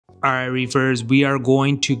Alright reefers, we are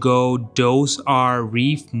going to go dose our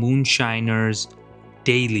Reefmoonshiners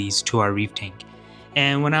dailies to our reef tank.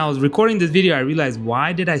 And when I was recording this video, I realized,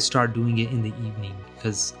 why did I start doing it in the evening?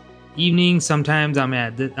 Because evening, sometimes I'm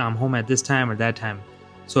home at this time or that time.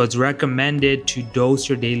 So it's recommended to dose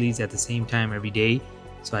your dailies at the same time every day.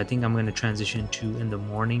 So I think I'm going to transition to in the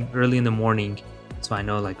morning, early in the morning. So I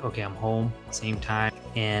know like, okay, I'm home, same time.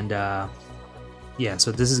 And yeah,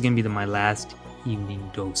 so this is going to be my last evening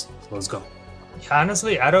dose. So let's go.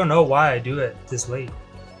 Honestly, I don't know why I do it this late.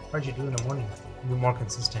 Why'd you do it in the morning? Be more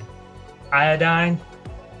consistent. Iodine,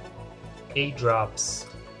 8 drops.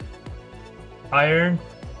 Iron,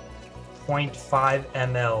 0.5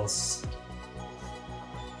 mLs.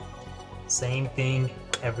 Same thing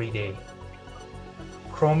every day.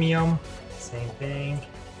 Chromium, same thing,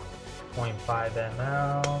 0.5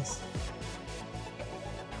 mLs.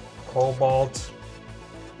 Cobalt,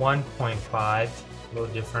 1.5, a little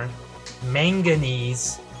different.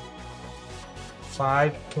 Manganese,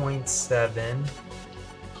 5.7.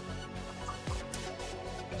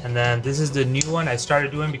 And then this is the new one I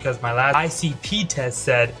started doing because my last ICP test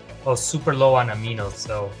said I was super low on aminos.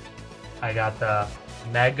 So I got the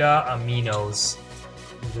mega aminos.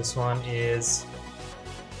 This one is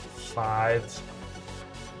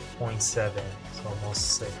 5.7, so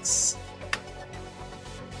almost 6.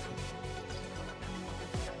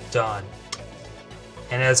 Done.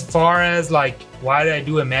 And as far as like why did I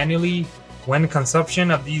do it manually, when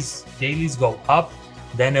consumption of these dailies go up,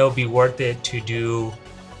 then it'll be worth it to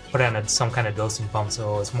put in some kind of dosing pump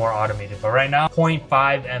so it's more automated. But right now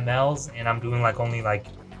 0.5 mLs and I'm doing like only like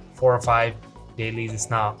 4 or 5 dailies. It's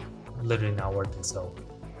literally not worth it. So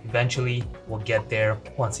eventually we'll get there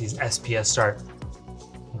once these SPS start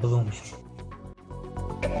blooming.